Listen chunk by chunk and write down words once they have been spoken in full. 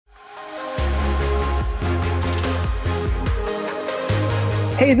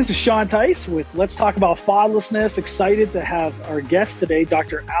Hey, this is Sean Teis with Let's Talk About Fatherlessness. Excited to have our guest today,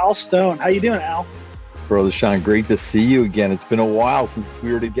 Dr. Al Stone. How you doing, Al? Brother Sean, great to see you again. It's been a while since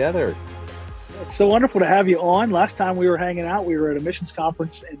we were together. It's so wonderful to have you on. Last time we were hanging out, we were at a missions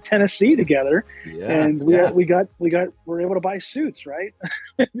conference in Tennessee together, and we were able to buy suits, right?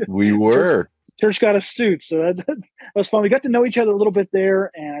 We were. Church got us suits, so that was fun. We got to know each other a little bit there,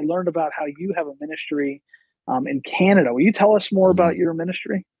 and I learned about how you have a ministry in Canada. Will you tell us more about your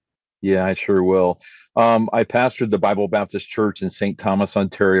ministry? Yeah, I sure will. I pastored the Bible Baptist Church in St. Thomas,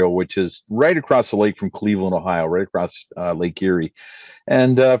 Ontario, which is right across the lake from Cleveland, Ohio, right across Lake Erie.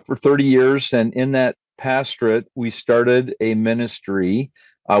 And for 30 years, and in that pastorate, we started a ministry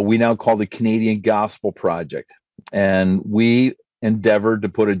we now call the Canadian Gospel Project. And we endeavored to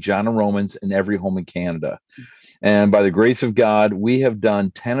put a John of Romans in every home in Canada. And by the grace of God, we have done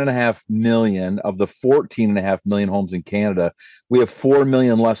 10.5 million of the 14.5 million homes in Canada. We have 4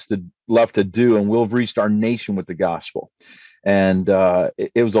 million left to do, and we'll have reached our nation with the gospel. And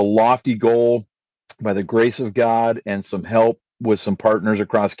it was a lofty goal. By the grace of God and some help with some partners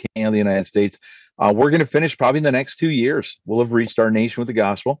across Canada, the United States, we're going to finish probably in the next 2 years. We'll have reached our nation with the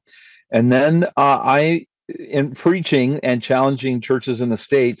gospel. And then in preaching and challenging churches in the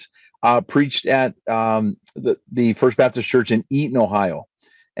States, preached at the First Baptist Church in Eaton, Ohio.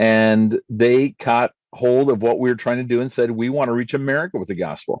 And they caught hold of what we were trying to do and said, we want to reach America with the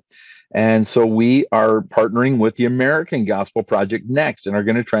gospel. And so we are partnering with the American Gospel Project next and are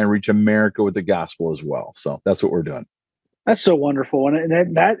going to try and reach America with the gospel as well. So that's what we're doing. That's so wonderful.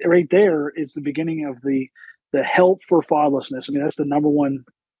 And that right there is the beginning of the help for fatherlessness. I mean, that's the number one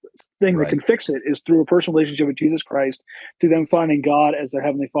thing that can fix it is through a personal relationship with Jesus Christ, through them finding God as their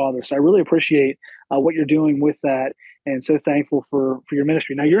Heavenly Father. So I really appreciate what you're doing with that, and so thankful for your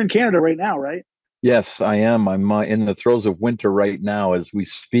ministry. Now, you're in Canada right now, right? Yes, I am. I'm in the throes of winter right now. As we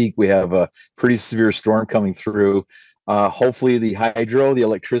speak, we have a pretty severe storm coming through. Hopefully the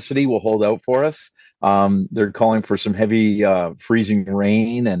electricity will hold out for us. They're calling for some heavy freezing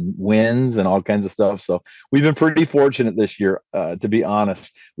rain and winds and all kinds of stuff. So we've been pretty fortunate this year, to be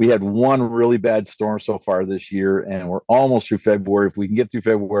honest. We had one really bad storm so far this year, and we're almost through February. If we can get through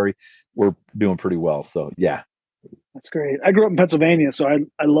February, we're doing pretty well. So, yeah. That's great. I grew up in Pennsylvania, so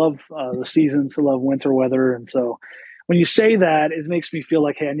I love the seasons. I love winter weather. And so when you say that, it makes me feel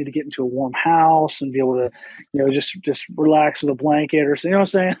like, hey, I need to get into a warm house and be able to, just relax with a blanket or something. You know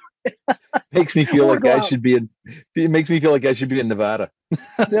what I'm saying? Makes me feel like I should be in. It makes me feel like I should be in Nevada.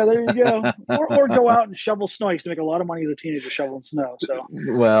 Yeah, there you go. Or go out and shovel snow. I used to make a lot of money as a teenager shoveling snow. So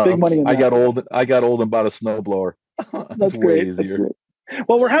big money in that. I got old and bought a snowblower. That's great. That's great.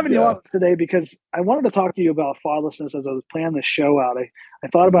 Well, we're having you on today because I wanted to talk to you about fatherlessness as I was planning the show out. I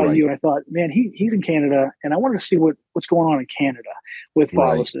thought about you and I thought, man, he's in Canada, and I wanted to see what's going on in Canada with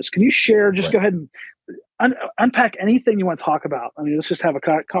fatherlessness. Can you share? Just go ahead and unpack anything you want to talk about. I mean, let's just have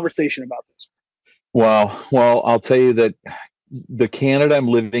a conversation about this. Well, I'll tell you that the Canada I'm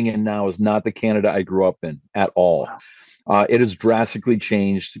living in now is not the Canada I grew up in at all. Wow. It has drastically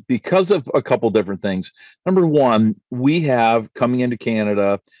changed because of a couple different things. Number one, we have coming into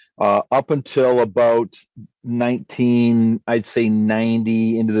Canada up until about 90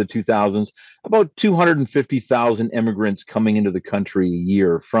 into the 2000s, about 250,000 immigrants coming into the country a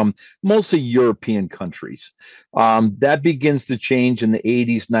year from mostly European countries. That begins to change in the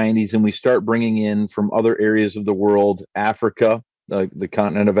 80s, 90s, and we start bringing in from other areas of the world, Africa, the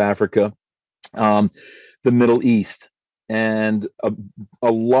continent of Africa, the Middle East, and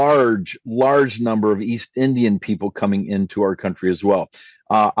a large number of East Indian people coming into our country as well.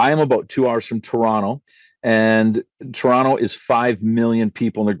 I am about 2 hours from Toronto, and Toronto is 5 million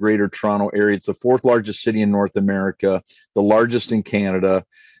people in the greater Toronto area. It's the fourth largest city in North America, the largest in Canada.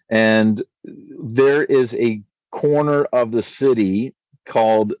 And there is a corner of the city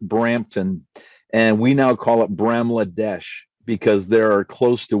called Brampton, and we now call it Bramladesh, because there are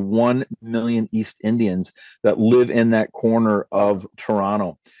close to 1 million East Indians that live in that corner of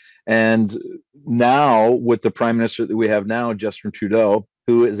Toronto. And now with the prime minister that we have now, Justin Trudeau,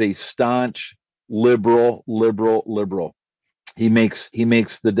 who is a staunch liberal, he makes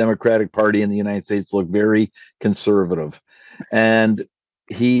the Democratic Party in the United States look very conservative. And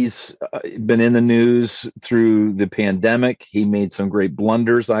he's been in the news through the pandemic. He made some great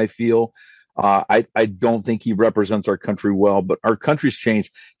blunders, I feel. I don't think he represents our country well, but our country's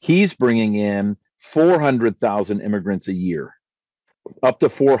changed. He's bringing in 400,000 immigrants a year, up to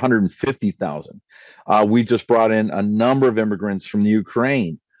 450,000. We just brought in a number of immigrants from the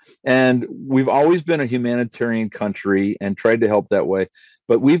Ukraine. And we've always been a humanitarian country and tried to help that way.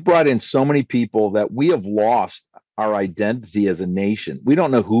 But we've brought in so many people that we have lost our identity as a nation. We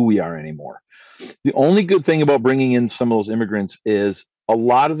don't know who we are anymore. The only good thing about bringing in some of those immigrants is a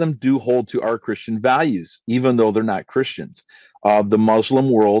lot of them do hold to our Christian values, even though they're not Christians. The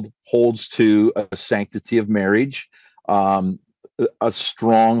Muslim world holds to a sanctity of marriage, um, a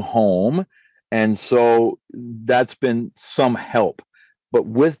strong home. And so that's been some help. But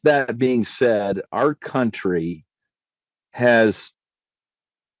with that being said, our country has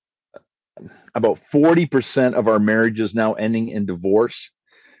about 40% of our marriages now ending in divorce.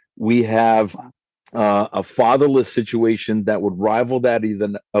 We have a fatherless situation that would rival that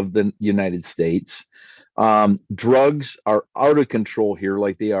even of the United States. Drugs are out of control here,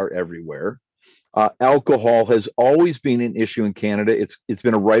 like they are everywhere. Alcohol has always been an issue in Canada. It's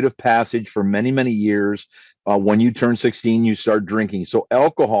been a rite of passage for many years. When you turn 16, you start drinking. So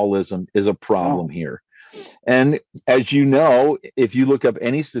alcoholism is a problem here. And as you know, if you look up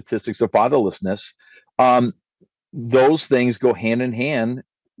any statistics of fatherlessness, those things go hand in hand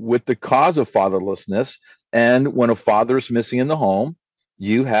with the cause of fatherlessness. And when a father is missing in the home,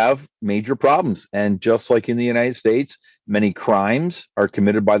 you have major problems. And just like in the United States, many crimes are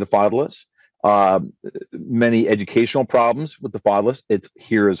committed by the fatherless, many educational problems with the fatherless. It's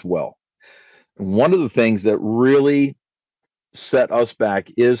here as well. One of the things that really set us back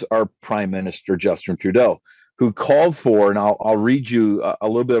is our Prime Minister, Justin Trudeau, who called for, and I'll read you a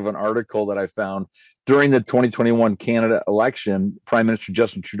little bit of an article that I found during the 2021 Canada election. Prime Minister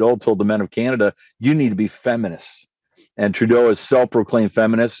Justin Trudeau told the men of Canada, you need to be feminists. And Trudeau is self-proclaimed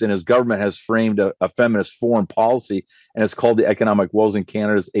feminist, and his government has framed a feminist foreign policy, and it's called the Economic Woes in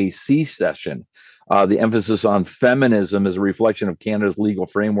Canada's AC session. The emphasis on feminism is a reflection of Canada's legal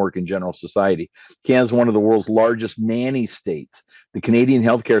framework in general society. Canada is one of the world's largest nanny states. The Canadian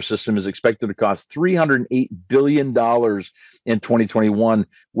healthcare system is expected to cost $308 billion in 2021,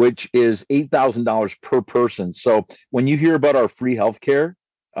 which is $8,000 per person. So when you hear about our free healthcare,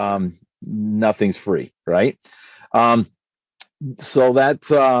 nothing's free, right? So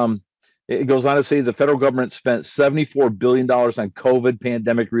that's it goes on to say the federal government spent $74 billion on COVID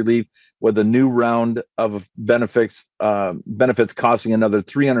pandemic relief, with a new round of benefits costing another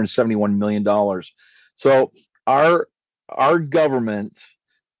 $371 million. So our government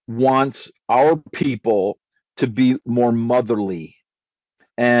wants our people to be more motherly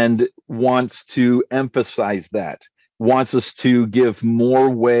and wants to emphasize that, wants us to give more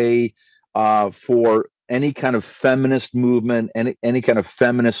way for any kind of feminist movement and any kind of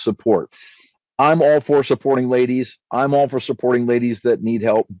feminist support. I'm all for supporting ladies. I'm all for supporting ladies that need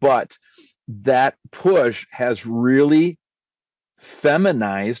help. But that push has really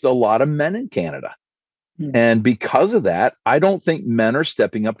feminized a lot of men in Canada. And because of that, I don't think men are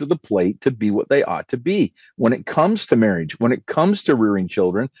stepping up to the plate to be what they ought to be when it comes to marriage, when it comes to rearing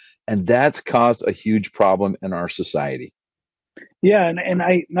children. And that's caused a huge problem in our society. Yeah, and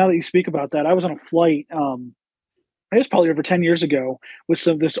I, now that you speak about that, I was on a flight. It was probably over 10 years ago with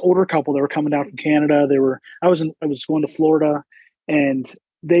this older couple that were coming down from Canada. I was going to Florida, and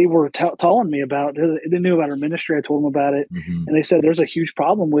they were telling me about. They knew about our ministry. I told them about it, and they said there's a huge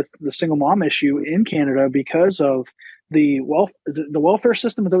problem with the single mom issue in Canada because of the welfare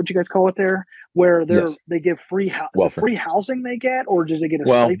system. Is that what you guys call it there? Where they give free free housing they get, or does they get a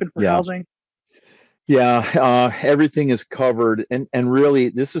stipend for housing? Yeah, everything is covered. And really,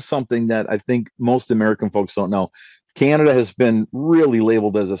 this is something that I think most American folks don't know. Canada has been really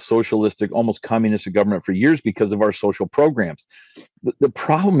labeled as a socialistic, almost communistic government for years because of our social programs. The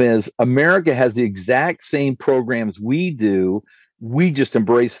problem is America has the exact same programs we do. We just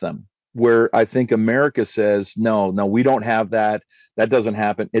embrace them. Where I think America says, no, we don't have that. That doesn't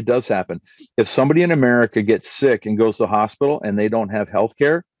happen. It does happen. If somebody in America gets sick and goes to the hospital and they don't have health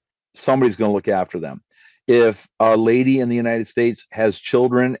care, somebody's going to look after them. If a lady in the United States has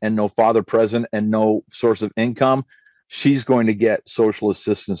children and no father present and no source of income, she's going to get social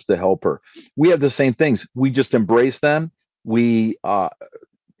assistance to help her. We have the same things. We just embrace them. We,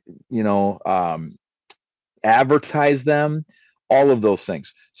 advertise them, all of those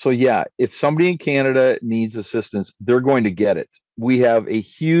things. So yeah, if somebody in Canada needs assistance, they're going to get it. We have a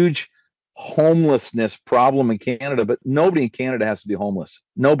huge homelessness problem in Canada, but nobody in Canada has to be homeless.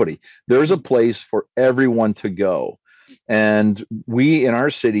 Nobody. There's a place for everyone to go. And we in our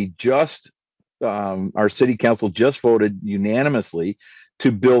city our city council just voted unanimously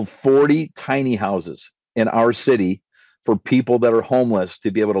to build 40 tiny houses in our city for people that are homeless to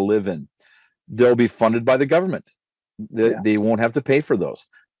be able to live in. They'll be funded by the government. They won't have to pay for those.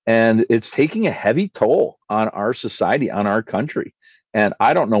 And it's taking a heavy toll on our society, on our country. And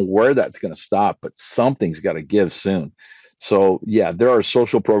I don't know where that's going to stop, but something's got to give soon. So, yeah, there are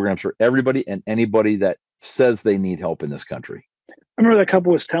social programs for everybody and anybody that says they need help in this country. I remember that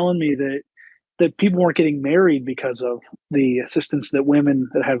couple was telling me that people weren't getting married because of the assistance that women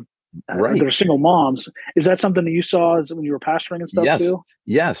that have that are single moms. Is that something that you saw when you were pastoring and stuff too?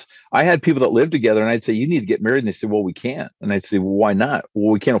 Yes. I had people that lived together, and I'd say, you need to get married. And they said, well, we can't. And I'd say, well, why not?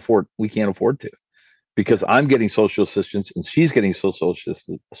 Well, we can't afford to, because I'm getting social assistance and she's getting social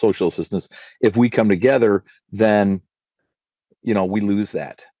assistance. If we come together, then, we lose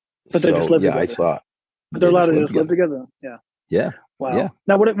that. But they just live together. I saw it. But they're allowed to just live together. Yeah. Yeah. Wow. Yeah.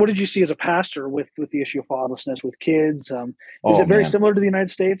 Now, what did you see as a pastor with the issue of fatherlessness with kids? Is it very similar to the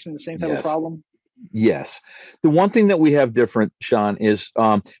United States and the same type of problem? Yes. The one thing that we have different, Sean, is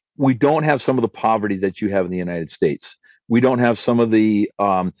we don't have some of the poverty that you have in the United States. We don't have some of the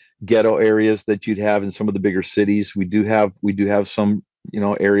ghetto areas that you'd have in some of the bigger cities. We do have some,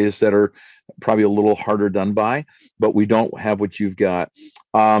 areas that are probably a little harder done by, but we don't have what you've got.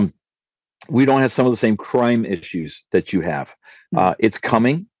 We don't have some of the same crime issues that you have. It's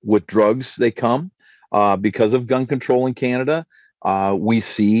coming with drugs. They come because of gun control in Canada. We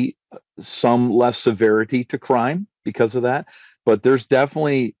see some less severity to crime because of that, but there's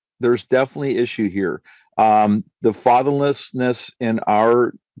definitely issue here. The fatherlessness in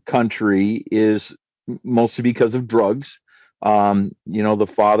our country is mostly because of drugs. The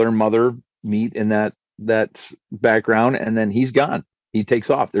father and mother meet in that background, and then he's gone. He takes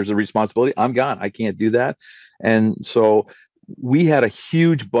off. There's a responsibility. I'm gone. I can't do that. And so we had a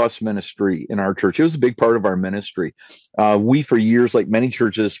huge bus ministry in our church. It was a big part of our ministry. We, for years, like many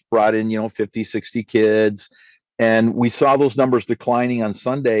churches, brought in, 50, 60 kids. And we saw those numbers declining on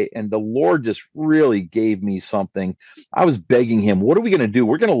Sunday. And the Lord just really gave me something. I was begging him, what are we going to do?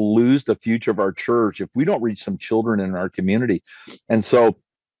 We're going to lose the future of our church if we don't reach some children in our community. And so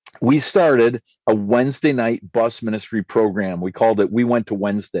we started a Wednesday night bus ministry program. We called it We Went to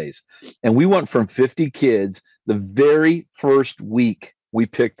Wednesdays. And we went from 50 kids. The very first week we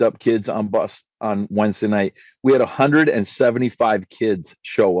picked up kids on bus on Wednesday night, we had 175 kids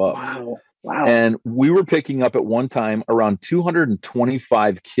show up. Wow. And we were picking up at one time around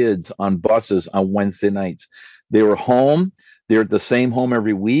 225 kids on buses on Wednesday nights. They were home. They were at the same home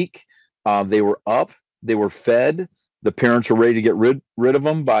every week. They were up. They were fed. The parents were ready to get rid of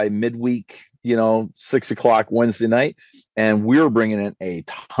them by midweek, 6 o'clock Wednesday night. And we were bringing in a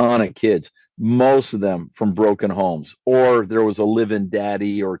ton of kids, most of them from broken homes, or there was a live-in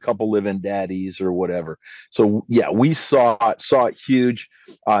daddy or a couple live-in daddies or whatever. So yeah, we saw it huge,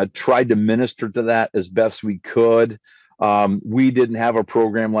 tried to minister to that as best we could. We didn't have a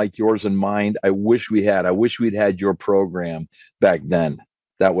program like yours in mind. I wish we had. I wish we'd had your program back then.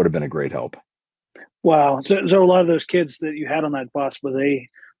 That would have been a great help. Wow. So a lot of those kids that you had on that bus,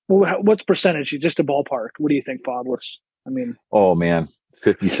 what's percentage? Just a ballpark. What do you think, fatherless? I mean, oh man,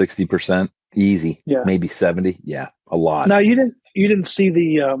 50, 60%, easy. Yeah. Maybe 70. Yeah. A lot. Now you didn't see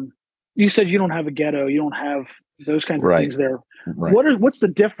you said you don't have a ghetto. You don't have those kinds of things there. Right. What's the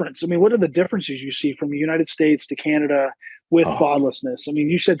difference? I mean, what are the differences you see from the United States to Canada with fatherlessness? I mean,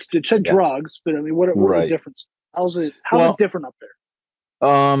 you said drugs, but I mean, what are the differences? How's it different up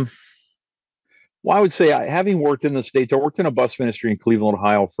there? Well, I would say, having worked in the States, I worked in a bus ministry in Cleveland,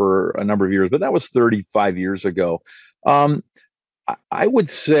 Ohio for a number of years, but that was 35 years ago. I would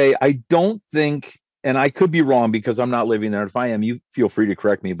say I don't think, and I could be wrong because I'm not living there. If I am, you feel free to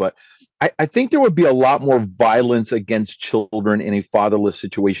correct me, but I think there would be a lot more violence against children in a fatherless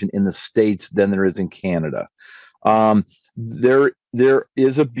situation in the States than there is in Canada. There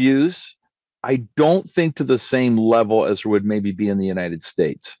is abuse. I don't think to the same level as there would maybe be in the United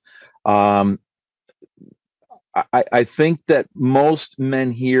States. I think that most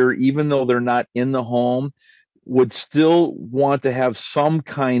men here, even though they're not in the home, would still want to have some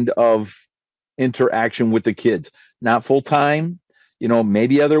kind of interaction with the kids. Not full time,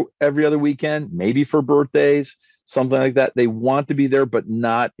 maybe every other weekend, maybe for birthdays, something like that. They want to be there, but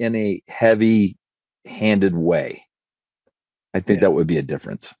not in a heavy-handed way. I think that would be a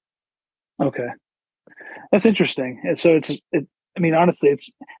difference. Okay. That's interesting. And so I mean, honestly,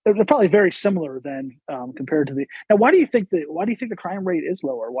 they're probably very similar then compared to now. Why do you think the crime rate is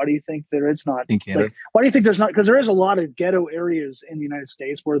lower? Why do you think there is not? In Canada? Why do you think there's not? Because there is a lot of ghetto areas in the United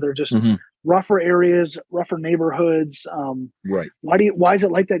States where they're just rougher areas, rougher neighborhoods. Right. Why is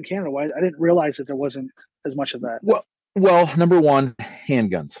it like that in Canada? I didn't realize that there wasn't as much of that. Well, number one,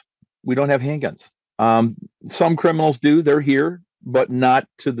 handguns. We don't have handguns. Some criminals do. They're here, but not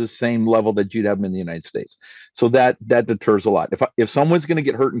to the same level that you'd have them in the United States. So that deters a lot. If someone's going to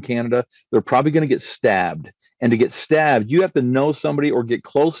get hurt in Canada, they're probably going to get stabbed. And to get stabbed, you have to know somebody or get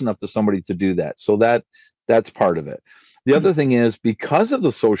close enough to somebody to do that. So that's part of it. The other thing is, because of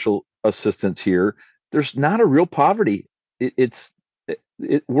the social assistance here, there's not a real poverty. We're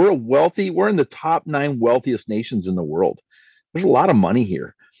in the top 9 wealthiest nations in the world. There's a lot of money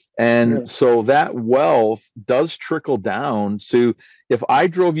here. And Really? so that wealth does trickle down. So if I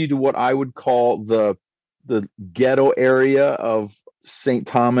drove you to what I would call the ghetto area of St.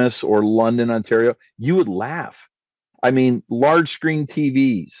 Thomas or London, Ontario, you would laugh. I mean, large screen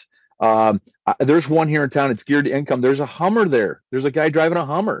TVs. There's one here in town. It's geared to income. There's a Hummer there. There's a guy driving a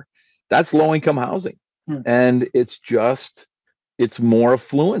Hummer. That's low income housing, Hmm. and it's more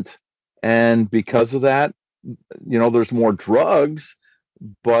affluent. And because of that, there's more drugs,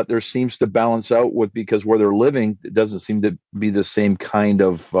 but there seems to balance out with because where they're living, it doesn't seem to be the same kind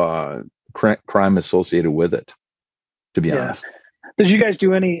of crime associated with it. To be Yeah. honest. Did you guys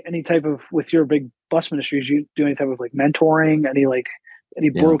do any type of with your big bus ministry? Did you do any type of like mentoring? Any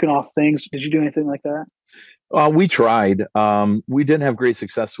Yeah. broken off things? Did you do anything like that? We tried. We didn't have great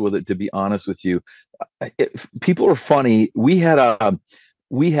success with it, to be honest with you. People are funny. We had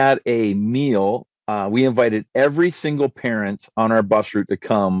a meal. We invited every single parent on our bus route to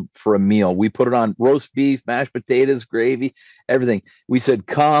come for a meal. We put it on roast beef, mashed potatoes, gravy, everything. We said,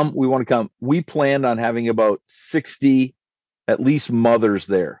 "Come, we want to come." We planned on having about 60, at least, mothers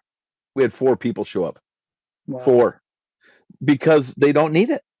there. We had 4 people show up. Wow. 4, because they don't need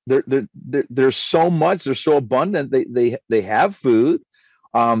it. There's so much. They're so abundant. They have food,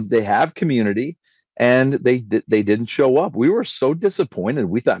 they have community, and they didn't show up. We were so disappointed.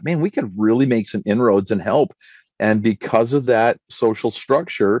 We thought, man, we could really make some inroads and help. And because of that social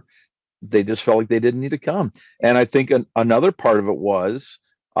structure, they just felt like they didn't need to come. And I think another part of it was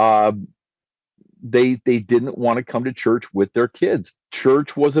uh, they didn't want to come to church with their kids.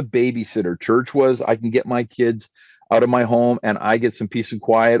 Church was a babysitter. Church was, I can get my kids out of my home and I get some peace and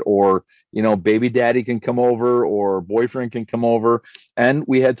quiet, or baby daddy can come over or boyfriend can come over. And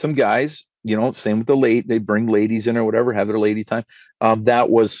we had some guys, same with they bring ladies in or whatever, have their lady time. That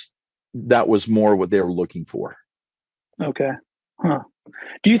was more what they were looking for. Okay. Huh.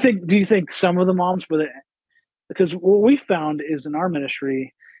 Do you think some of the moms were because what we found is in our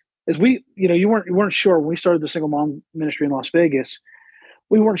ministry is you weren't sure when we started the single mom ministry in Las Vegas.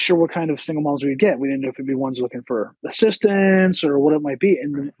 We weren't sure what kind of single moms we'd get. We didn't know if it'd be ones looking for assistance or what it might be.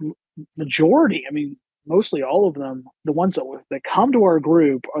 And the majority, I mean, mostly all of them, the ones that come to our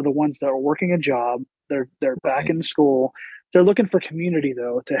group are the ones that are working a job. They're back Right. in school. They're looking for community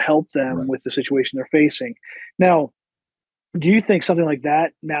though to help them Right. with the situation they're facing. Now, do you think something like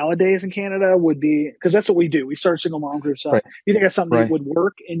that nowadays in Canada would be because that's what we do? We start single mom groups up. Right. Do you think that's something that Right. would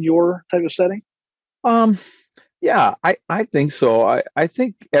work in your type of setting? Um, yeah, I think so. I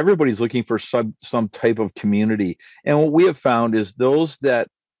think everybody's looking for some type of community. And what we have found is those that,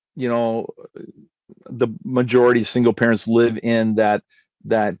 you know, the majority of single parents live in that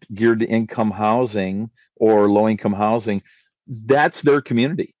geared to income housing or low income housing. That's their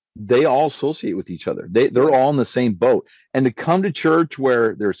community. They all associate with each other. They're Right. all in the same boat. And to come to church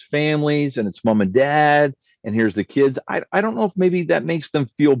where there's families and it's mom and dad and here's the kids, I don't know if maybe that makes them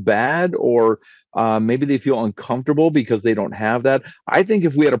feel bad, or maybe they feel uncomfortable because they don't have that. I think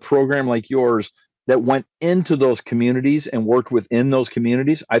if we had a program like yours that went into those communities and worked within those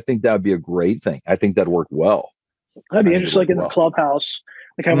communities, I think that would be a great thing. I think that'd work well. That'd I be think it'd interesting, work like in the well. clubhouse,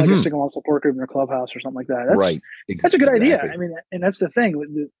 like having like a Hmm. single mom support group in their clubhouse or something like that. That's Right. that's a good idea. Exactly. I mean, and that's the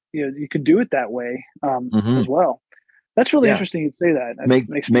thing. You could do it that way Hmm. as well. That's really Yeah. interesting. You'd say that. That Make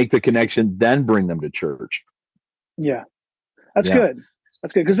makes me. make the connection, then bring them to church. Yeah, that's Yeah. good.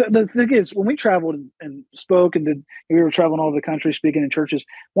 That's good because the thing is, when we traveled and spoke and we were traveling all over the country speaking in churches.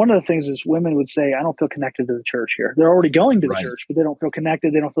 One of the things is women would say, "I don't feel connected to the church here." They're already going to the Right. church, but they don't feel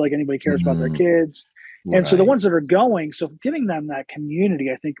connected. They don't feel like anybody cares about their Mm, kids. And so the right. ones that are going, so giving them that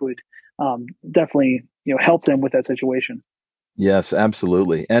community, I think would definitely help them with that situation. Yes,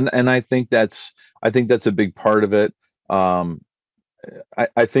 absolutely. And I think that's a big part of it. Um,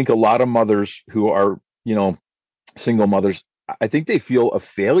 I think a lot of mothers who are, single mothers, I think they feel a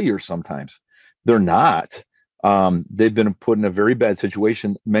failure sometimes. They're not. They've been put in a very bad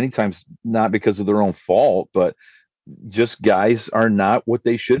situation many times, not because of their own fault, but just guys are not what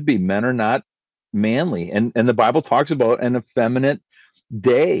they should be. Men are not manly. And the Bible talks about an effeminate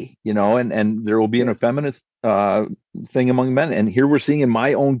day, and there will be an Yeah. effeminate thing among men. And here we're seeing in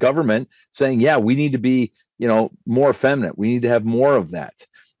my own government saying, yeah, we need to be, more effeminate. We need to have more of that.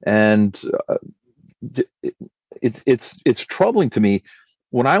 And it's troubling to me.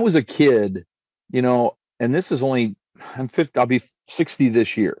 When I was a kid, and this is only, I'm 50, I'll be 60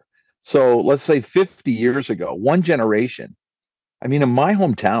 this year. So let's say 50 years ago, one generation. I mean, in my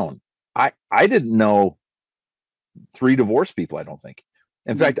hometown, I didn't know 3 divorced people, I don't think.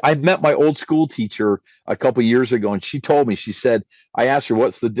 In fact, I met my old school teacher a couple years ago, and she told me, she said, I asked her,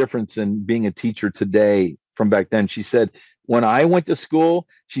 what's the difference in being a teacher today from back then? She said, when I went to school,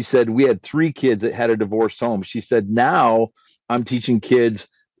 she said, we had 3 kids that had a divorced home. She said, now I'm teaching kids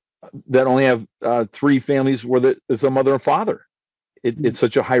that only have 3 families where there's a mother and father. It's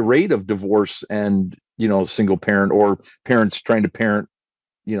such a high rate of divorce and, single parent or parents trying to parent,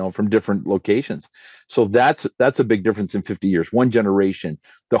 from different locations. So that's a big difference in 50 years. One generation,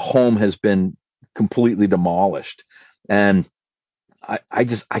 the home has been completely demolished. And I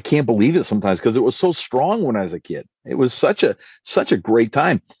can't believe it sometimes because it was so strong when I was a kid. It was such a great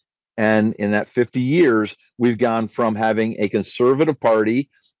time. And in that 50 years, we've gone from having a conservative party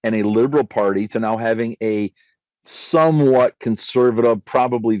and a liberal party to now having a somewhat conservative,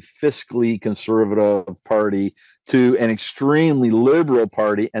 probably fiscally conservative party to an extremely liberal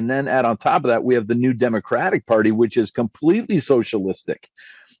party. And then add on top of that, we have the new Democratic Party, which is completely socialistic.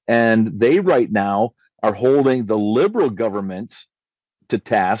 And they right now are holding the liberal governments to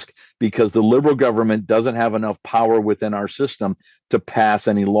task because the liberal government doesn't have enough power within our system to pass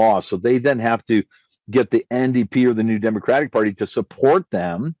any laws. So they then have to get the NDP or the New Democratic Party to support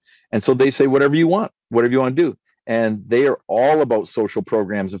them. And so they say, whatever you want to do. And they are all about social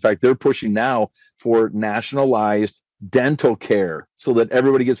programs. In fact, they're pushing now for nationalized dental care so that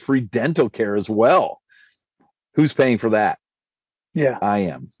everybody gets free dental care as well. Who's paying for that? Yeah, I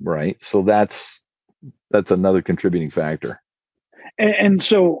am, right? So that's another contributing factor. And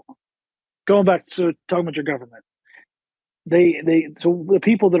so going back to talking about your government, so the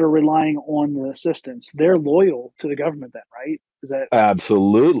people that are relying on the assistance, they're loyal to the government then, right? Is that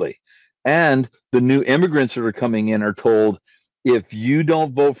absolutely? And the new immigrants that are coming in are told, if you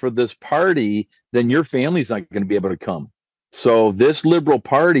don't vote for this party, then your family's not going to be able to come. So this liberal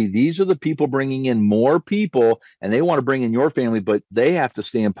party, these are the people bringing in more people, and they want to bring in your family, but they have to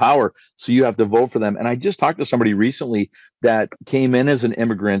stay in power. So you have to vote for them. And I just talked to somebody recently that came in as an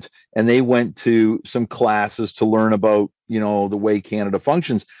immigrant, and they went to some classes to learn about, the way Canada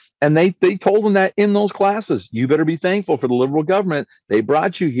functions. And they told them that in those classes, you better be thankful for the liberal government. They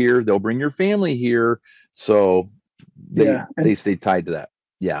brought you here. They'll bring your family here. So they stay tied to that.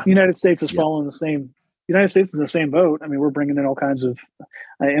 Yeah. The United States is following the same. The United States is in the same boat. I mean, we're bringing in all kinds of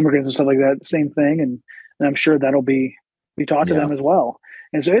immigrants and stuff like that. Same thing, and I'm sure that'll be taught to them as well.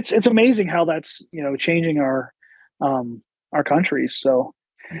 And so it's amazing how that's changing our countries. So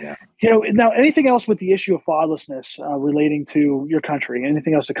now anything else with the issue of fatherlessness relating to your country?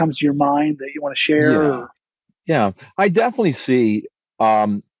 Anything else that comes to your mind that you want to share? Yeah, I definitely see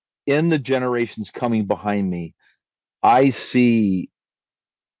in the generations coming behind me, I see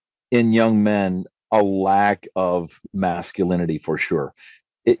in young men a lack of masculinity for sure.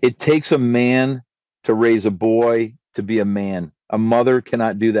 It takes a man to raise a boy to be a man. A mother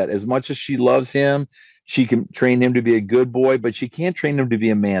cannot do that. As much as she loves him, she can train him to be a good boy, but she can't train him to be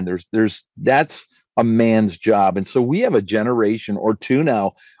a man. That's a man's job. And so we have a generation or two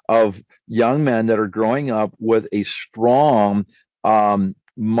now of young men that are growing up with a strong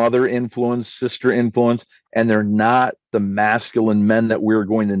mother influence, sister influence, and they're not the masculine men that we're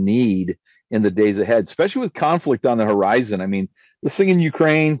going to need in the days ahead, especially with conflict on the horizon. I mean, this thing in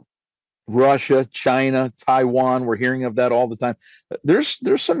Ukraine, Russia, China, Taiwan, we're hearing of that all the time. There's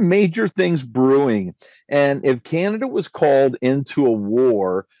some major things brewing. And if Canada was called into a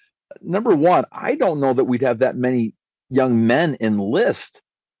war, number one, I don't know that we'd have that many young men enlist.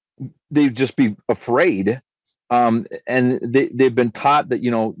 They'd just be afraid. And they've been taught that,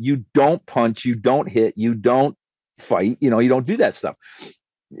 you don't punch, you don't hit, you don't fight, you don't do that stuff.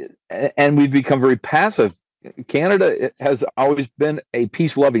 And we've become very passive. Canada has always been a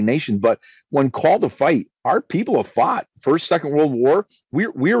peace-loving nation, but when called to fight, our people have fought. First, Second World War, we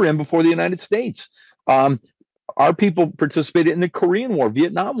were in before the United States. Our people participated in the Korean War,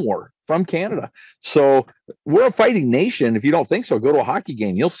 Vietnam War from Canada. So we're a fighting nation. If you don't think so, go to a hockey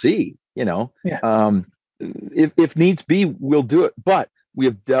game. You'll see, if needs be, we'll do it. But we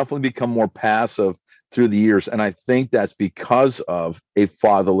have definitely become more passive through the years. And I think that's because of a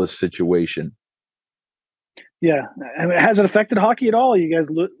fatherless situation. Yeah. I mean, has it affected hockey at all? Are you guys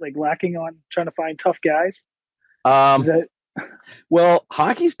lacking on trying to find tough guys? Well,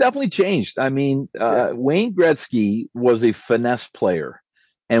 hockey's definitely changed. I mean, Wayne Gretzky was a finesse player,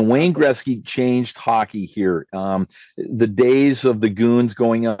 and Wayne Gretzky changed hockey here. The days of the goons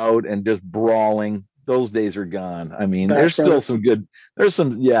going out and just brawling, those days are gone. I mean, there's still some good, there's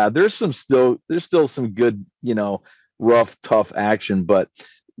still some good, rough, tough action, but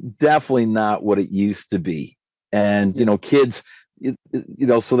definitely not what it used to be. And, kids,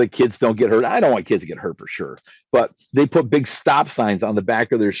 so that kids don't get hurt. I don't want kids to get hurt for sure, but they put big stop signs on the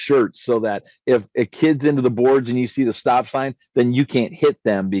back of their shirts so that if a kid's into the boards and you see the stop sign, then you can't hit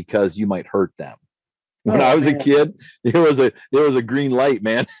them because you might hurt them. When I was a kid, it was a green light,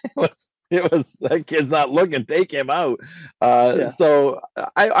 man. It was that kid's not looking, take him out. So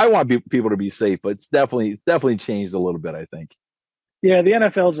I want people to be safe, but it's definitely changed a little bit, I think. Yeah, the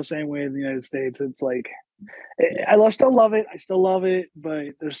NFL is the same way in the United States. It's like I still love it. I still love it, but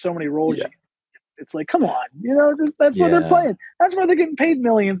there's so many roles. Yeah. It's like, come on, that's where they're playing. That's where they're getting paid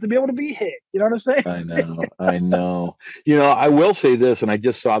millions to be able to be hit. You know what I'm saying? I know. I will say this, and I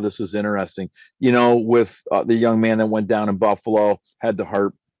just saw this as interesting. With the young man that went down in Buffalo, had the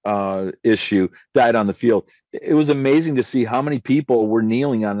heart issue, died on the field. It was amazing to see how many people were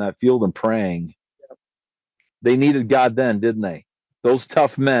kneeling on that field and praying. Yep. They needed God then, didn't they? Those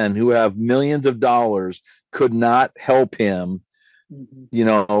tough men who have millions of dollars could not help him,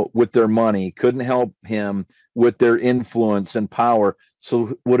 with their money, couldn't help him with their influence and power.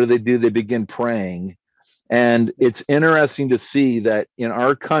 So what do? They begin praying. And it's interesting to see that in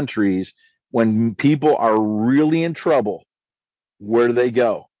our countries, when people are really in trouble, where do they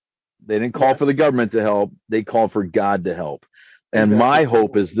go? They didn't call for the government to help. They called for God to help. And my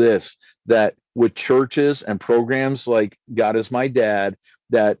hope is this, that with churches and programs like God is My Dad,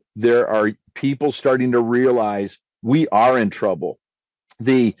 that there are people starting to realize we are in trouble.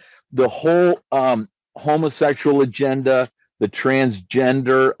 The whole homosexual agenda, the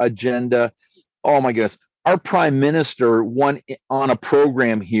transgender agenda. Oh my goodness. Our prime minister went on a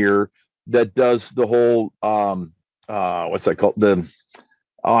program here that does the whole, what's that called?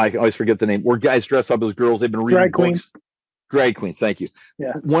 I always forget the name, where guys dress up as girls. They've been reading books. Drag queens, thank you.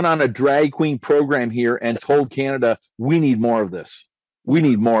 Yeah. Went on a drag queen program here and told Canada, we need more of this. We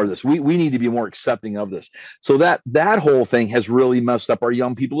need more of this. We need to be more accepting of this. So that whole thing has really messed up our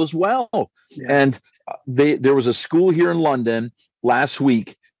young people as well. Yeah. And there was a school here in London last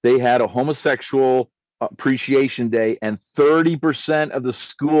week. They had a homosexual appreciation day, and 30% of the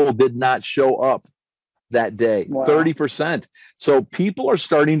school did not show up that day. Wow. 30%. So people are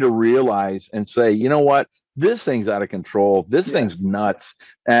starting to realize and say, you know what? This thing's out of control. This thing's nuts.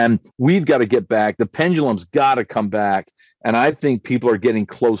 And we've got to get back. The pendulum's got to come back. And I think people are getting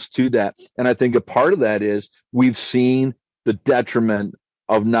close to that. And I think a part of that is we've seen the detriment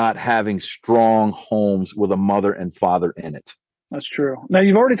of not having strong homes with a mother and father in it. That's true. Now,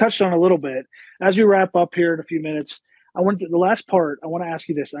 you've already touched on a little bit. As we wrap up here in a few minutes, the last part, I want to ask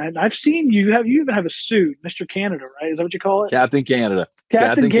you this. I've seen you even have a suit, Mr. Canada, right? Is that what you call it? Captain Canada.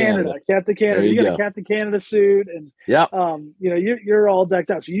 Captain Canada. You got a Captain Canada suit, and you're all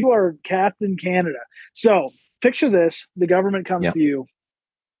decked out. So you are Captain Canada. So picture this: the government comes to you.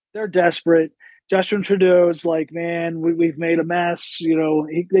 They're desperate. Justin Trudeau's like, man, we've made a mess.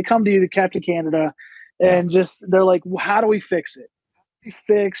 They come to you, the Captain Canada, and they're like, well, how do we fix it?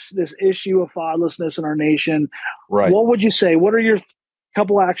 Fix this issue of fatherlessness in our nation, right? What would you say? What are your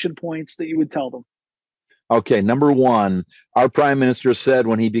couple action points that you would tell them? Okay, number one, our prime minister said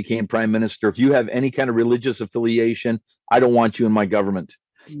when he became prime minister, if you have any kind of religious affiliation, I don't want you in my government.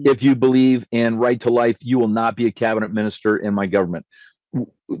 If you believe in right to life, you will not be a cabinet minister in my government.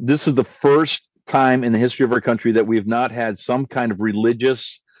 This is the first time in the history of our country that we have not had some kind of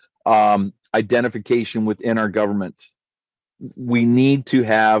religious identification within our government. We need to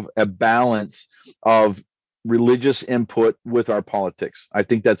have a balance of religious input with our politics. I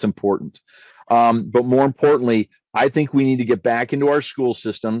think that's important. But more importantly, I think we need to get back into our school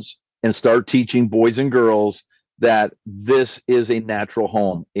systems and start teaching boys and girls that this is a natural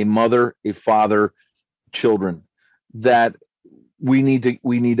home, a mother, a father, children, that we need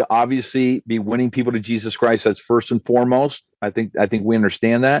to obviously be winning people to Jesus Christ. That's first and foremost. I think we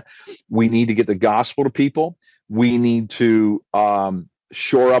understand that. We need to get the gospel to people. We need to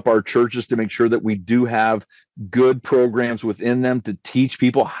shore up our churches to make sure that we do have good programs within them to teach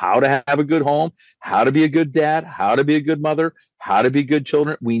people how to have a good home, how to be a good dad, how to be a good mother, how to be good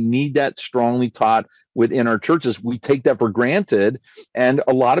children. We need that strongly taught within our churches. We take that for granted, and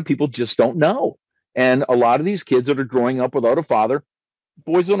a lot of people just don't know. And a lot of these kids that are growing up without a father,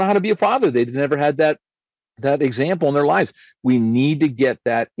 boys don't know how to be a father. They've never had that example in their lives. We need to get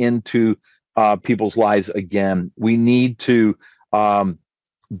that into people's lives again. We need to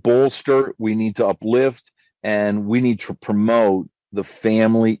bolster, we need to uplift, and we need to promote the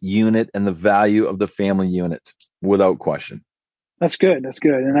family unit and the value of the family unit without question. That's good. That's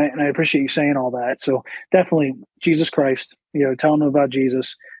good. And I appreciate you saying all that. So definitely Jesus Christ, telling them about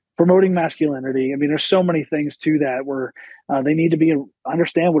Jesus, promoting masculinity. I mean, there's so many things to that where they need to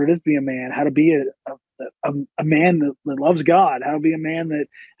understand what it is to be a man, how to be a man that loves God, how to be a man that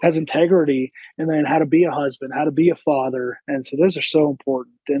has integrity, and then how to be a husband, how to be a father. And so those are so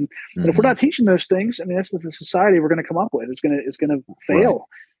important. And if we're not teaching those things, I mean, that's the society we're going to come up with. It's going to fail.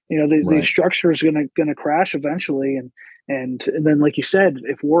 Right. The structure is going to crash eventually. And then, like you said,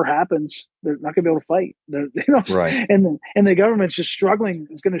 if war happens, they're not going to be able to fight. Right. And the government's just struggling.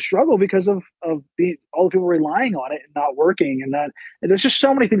 It's going to struggle because of all the people relying on it and not working. And there's just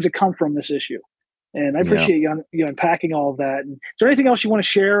so many things that come from this issue. And I appreciate you unpacking all of that. And is there anything else you want to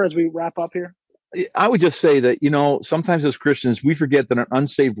share as we wrap up here? I would just say that, sometimes as Christians, we forget that an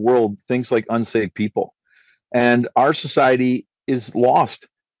unsaved world thinks like unsaved people. And our society is lost.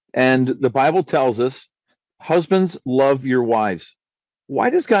 And the Bible tells us, husbands, love your wives. Why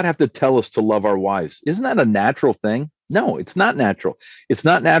does God have to tell us to love our wives? Isn't that a natural thing? No, it's not natural. It's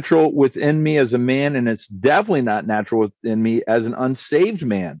not natural within me as a man, and it's definitely not natural within me as an unsaved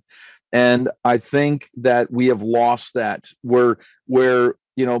man. And I think that we have lost that where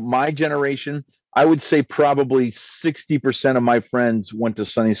my generation, I would say probably 60% of my friends went to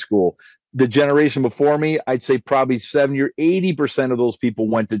Sunday school. The generation before me, I'd say probably 70 or 80% of those people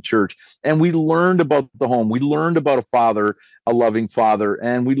went to church. And we learned about the home. We learned about a father, a loving father.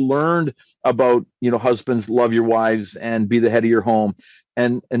 And we learned about, husbands, love your wives and be the head of your home.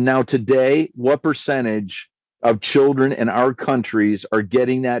 And now today, what percentage of children in our countries are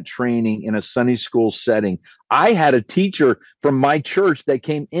getting that training in a Sunday school setting? I had a teacher from my church that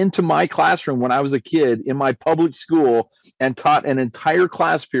came into my classroom when I was a kid in my public school and taught an entire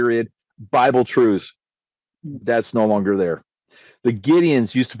class period Bible truths. That's no longer there. The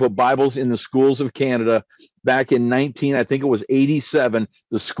Gideons used to put Bibles in the schools of Canada back in 87.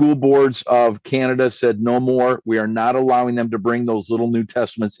 The school boards of Canada said no more. We are not allowing them to bring those little New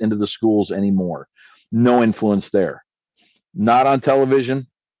Testaments into the schools anymore. No influence there. Not on television,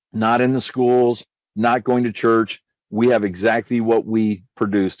 not in the schools, not going to church. We have exactly what we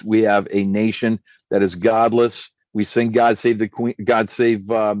produced. We have a nation that is godless. We sing God Save the Queen, God Save,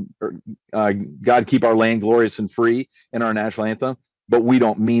 God Keep Our Land Glorious and Free in our national anthem, but we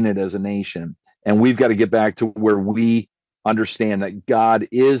don't mean it as a nation. And we've got to get back to where we understand that God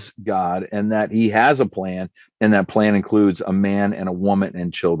is God and that he has a plan, and that plan includes a man and a woman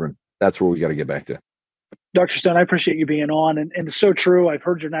and children. That's where we got to get back to. Dr. Stone, I appreciate you being on, and it's so true. I've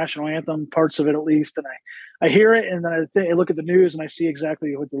heard your national anthem, parts of it at least, and I hear it, and then I look at the news and I see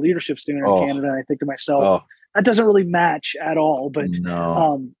exactly what the leadership's doing in Canada, and I think to myself, that doesn't really match at all. But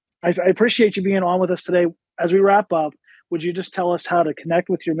I appreciate you being on with us today. As we wrap up, would you just tell us how to connect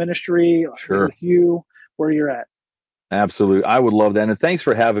with your ministry, with you, where you're at? Absolutely. I would love that. And thanks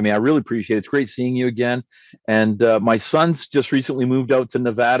for having me. I really appreciate it. It's great seeing you again. And my son's just recently moved out to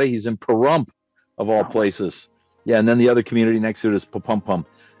Nevada. He's in Pahrump, of all places. Yeah, and then the other community next to it is Pahrump.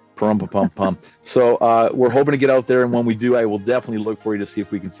 So we're hoping to get out there, and when we do, I will definitely look for you to see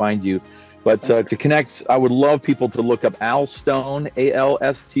if we can find you. But to connect, I would love people to look up Al Stone, ALSTONE.ca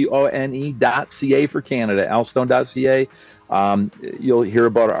for Canada, alstone.ca. You'll hear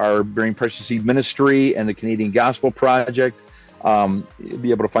about our Bearing Precious Seed Ministry and the Canadian Gospel Project. You'll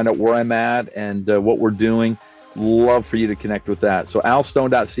be able to find out where I'm at and what we're doing. Love for you to connect with that. So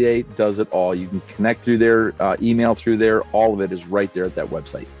alstone.ca does it all. You can connect through there, email through there. All of it is right there at that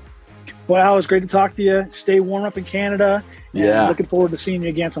website. Well, Al, it was great to talk to you. Stay warm up in Canada. Yeah. Looking forward to seeing you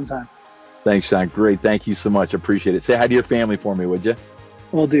again sometime. Thanks, Sean. Great. Thank you so much. Appreciate it. Say hi to your family for me, would you?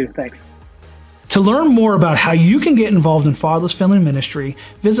 Will do. Thanks. To learn more about how you can get involved in Fatherless Family Ministry,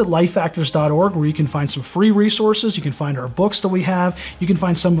 visit lifefactors.org, where you can find some free resources. You can find our books that we have. You can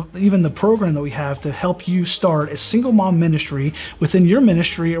find even the program that we have to help you start a single mom ministry within your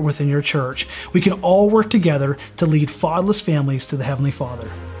ministry or within your church. We can all work together to lead fatherless families to the Heavenly Father.